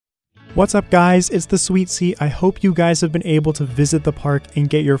What's up guys, it's the Sweet Sea. I hope you guys have been able to visit the park and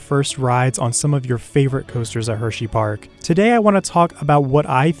get your first rides on some of your favorite coasters at Hersheypark. Today I want to talk about what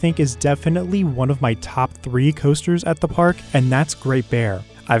I think is definitely one of my top 3 coasters at the park, and that's Great Bear.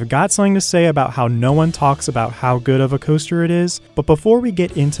 I've got something to say about how no one talks about how good of a coaster it is, but before we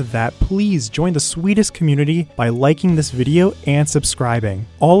get into that, please join the sweetest community by liking this video and subscribing.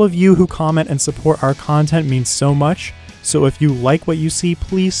 All of you who comment and support our content means so much, so if you like what you see,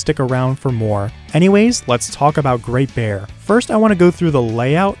 please stick around for more. Anyways, let's talk about Great Bear. First, I want to go through the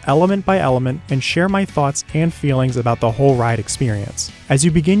layout element by element and share my thoughts and feelings about the whole ride experience. As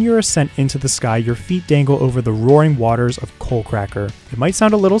you begin your ascent into the sky, your feet dangle over the roaring waters of Coal Cracker. It might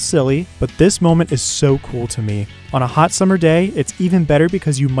sound a little silly, but this moment is so cool to me. On a hot summer day, it's even better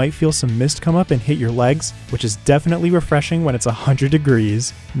because you might feel some mist come up and hit your legs, which is definitely refreshing when it's 100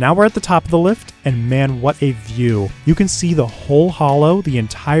 degrees. Now we're at the top of the lift, and man, what a view. You can see the whole hollow, the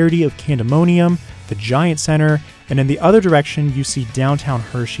entirety of Candemonium, the Giant Center, and in the other direction you see downtown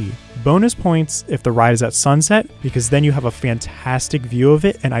Hershey. Bonus points if the ride is at sunset, because then you have a fantastic view of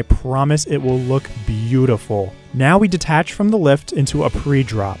it and I promise it will look beautiful. Now we detach from the lift into a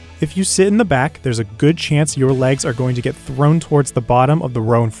pre-drop. If you sit in the back, there's a good chance your legs are going to get thrown towards the bottom of the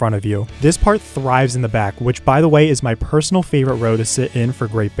row in front of you. This part thrives in the back, which by the way is my personal favorite row to sit in for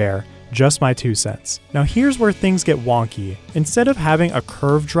Great Bear. Just my 2 cents. Now here's where things get wonky. Instead of having a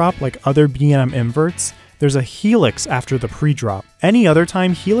curve drop like other B&M Inverts, there's a helix after the pre-drop. Any other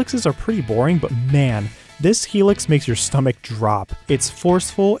time, helixes are pretty boring, but man, this helix makes your stomach drop. It's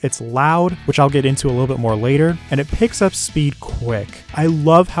forceful, it's loud, which I'll get into a little bit more later, and it picks up speed quick. I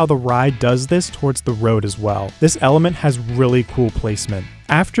love how the ride does this towards the road as well. This element has really cool placement.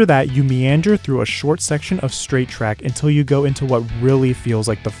 After that, you meander through a short section of straight track until you go into what really feels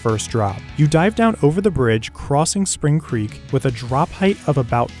like the first drop. You dive down over the bridge, crossing Spring Creek with a drop height of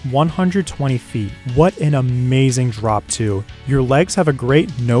about 120 feet. What an amazing drop too. Your legs have a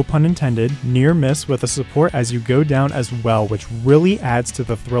great, no pun intended, near miss with a support as you go down as well, which really adds to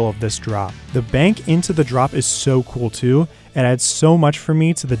the thrill of this drop. The bank into the drop is so cool too. It adds so much for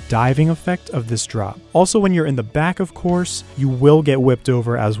me to the diving effect of this drop. Also, when you're in the back, of course, you will get whipped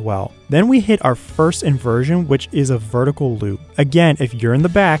over as well. Then we hit our first inversion, which is a vertical loop. Again, if you're in the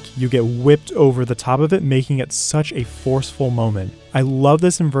back, you get whipped over the top of it, making it such a forceful moment. I love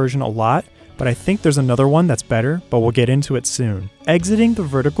this inversion a lot, but I think there's another one that's better, but we'll get into it soon. Exiting the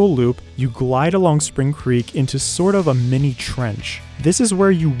vertical loop, you glide along Spring Creek into sort of a mini trench. This is where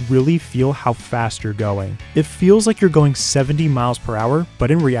you really feel how fast you're going. It feels like you're going 70 miles per hour,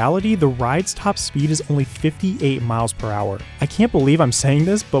 but in reality, the ride's top speed is only 58 miles per hour. I can't believe I'm saying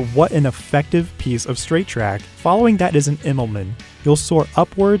this, but what an effective piece of straight track. Following that is an Immelman. You'll soar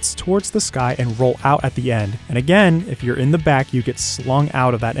upwards towards the sky and roll out at the end. And again, if you're in the back, you get slung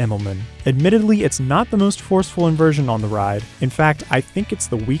out of that Immelman. Admittedly, it's not the most forceful inversion on the ride. In fact, I think it's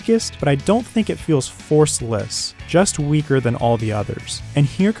the weakest, but I don't think it feels forceless, just weaker than all the others. And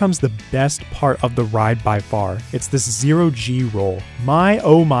here comes the best part of the ride by far. It's this 0G roll. My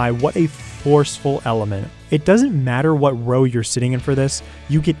oh my, what a forceful element. It doesn't matter what row you're sitting in for this,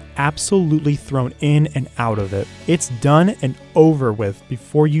 you get absolutely thrown in and out of it. It's done and over with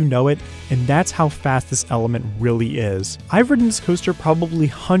before you know it, and that's how fast this element really is. I've ridden this coaster probably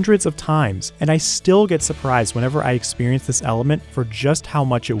hundreds of times, and I still get surprised whenever I experience this element for just how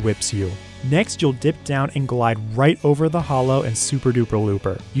much it whips you. Next, you'll dip down and glide right over the hollow and Super Duper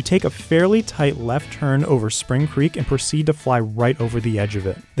Looper. You take a fairly tight left turn over Spring Creek and proceed to fly right over the edge of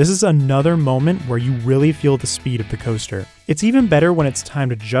it. This is another moment where you really feel the speed of the coaster. It's even better when it's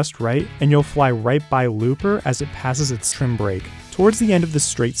timed just right and you'll fly right by Looper as it passes its trim brake. Towards the end of the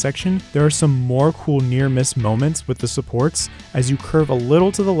straight section, there are some more cool near-miss moments with the supports as you curve a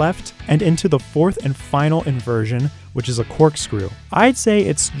little to the left and into the fourth and final inversion, which is a corkscrew. I'd say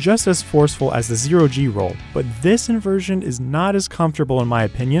it's just as forceful as the 0G roll, but this inversion is not as comfortable in my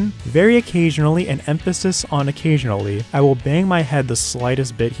opinion. Very occasionally, and emphasis on occasionally, I will bang my head the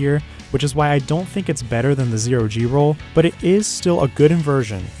slightest bit here, which is why I don't think it's better than the 0G roll, but it is still a good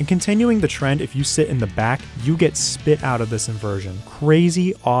inversion. And continuing the trend, if you sit in the back, you get spit out of this inversion.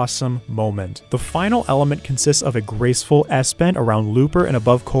 Crazy awesome moment. The final element consists of a graceful S-bend around Looper and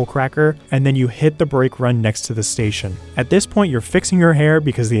above Coal Cracker, and then you hit the brake run next to the station. At this point, you're fixing your hair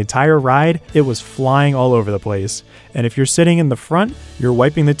because the entire ride, it was flying all over the place. And if you're sitting in the front, you're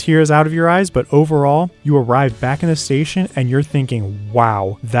wiping the tears out of your eyes, but overall, you arrive back in the station and you're thinking,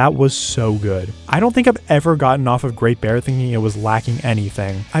 wow, that was so good. I don't think I've ever gotten off of Great Bear thinking it was lacking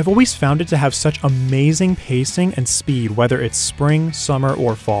anything. I've always found it to have such amazing pacing and speed, whether it's spring, summer,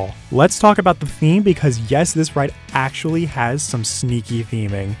 or fall. Let's talk about the theme because yes, this ride actually has some sneaky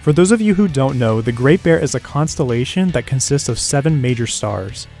theming. For those of you who don't know, the Great Bear is a constellation that consists of 7 major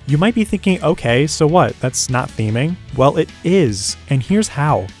stars. You might be thinking, okay, so what? That's not theming? Well, it is, and here's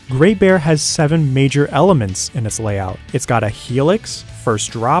how. Great Bear has 7 major elements in its layout. It's got a helix,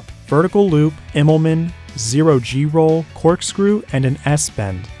 first drop, vertical loop, Immelman, 0G roll, corkscrew, and an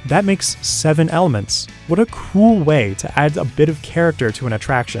S-bend. That makes 7 elements. What a cool way to add a bit of character to an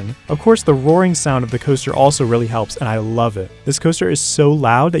attraction. Of course, the roaring sound of the coaster also really helps, and I love it. This coaster is so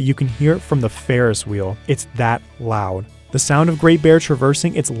loud that you can hear it from the Ferris wheel. It's that loud. The sound of Great Bear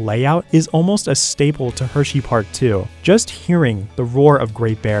traversing its layout is almost a staple to Hersheypark too. Just hearing the roar of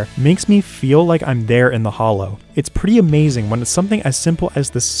Great Bear makes me feel like I'm there in the hollow. It's pretty amazing when it's something as simple as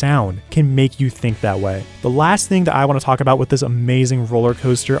the sound can make you think that way. The last thing that I want to talk about with this amazing roller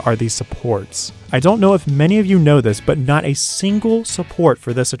coaster are these supports. I don't know if many of you know this, but not a single support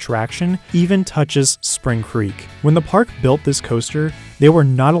for this attraction even touches Spring Creek. When the park built this coaster, they were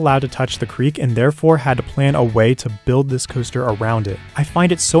not allowed to touch the creek and therefore had to plan a way to build this coaster around it. I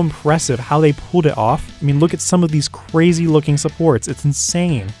find it so impressive how they pulled it off. I mean, look at some of these crazy looking supports. It's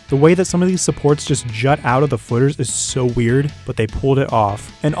insane. The way that some of these supports just jut out of the footers is so weird, but they pulled it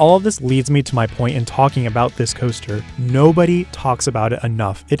off. And all of this leads me to my point in talking about this coaster. Nobody talks about it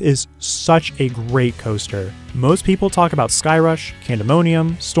enough. It is such a great coaster. Most people talk about Skyrush,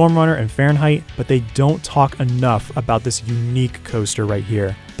 Candemonium, Stormrunner, and Fahrenheit, but they don't talk enough about this unique coaster right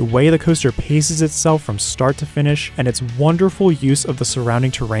here. The way the coaster paces itself from start to finish and its wonderful use of the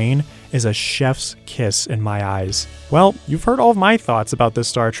surrounding terrain is a chef's kiss in my eyes. Well, you've heard all of my thoughts about this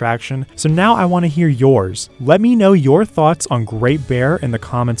star attraction, so now I want to hear yours. Let me know your thoughts on Great Bear in the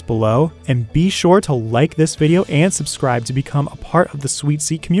comments below, and be sure to like this video and subscribe to become a part of the Sweet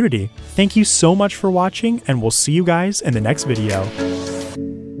Seat community. Thank you so much for watching, and we'll see you guys in the next video.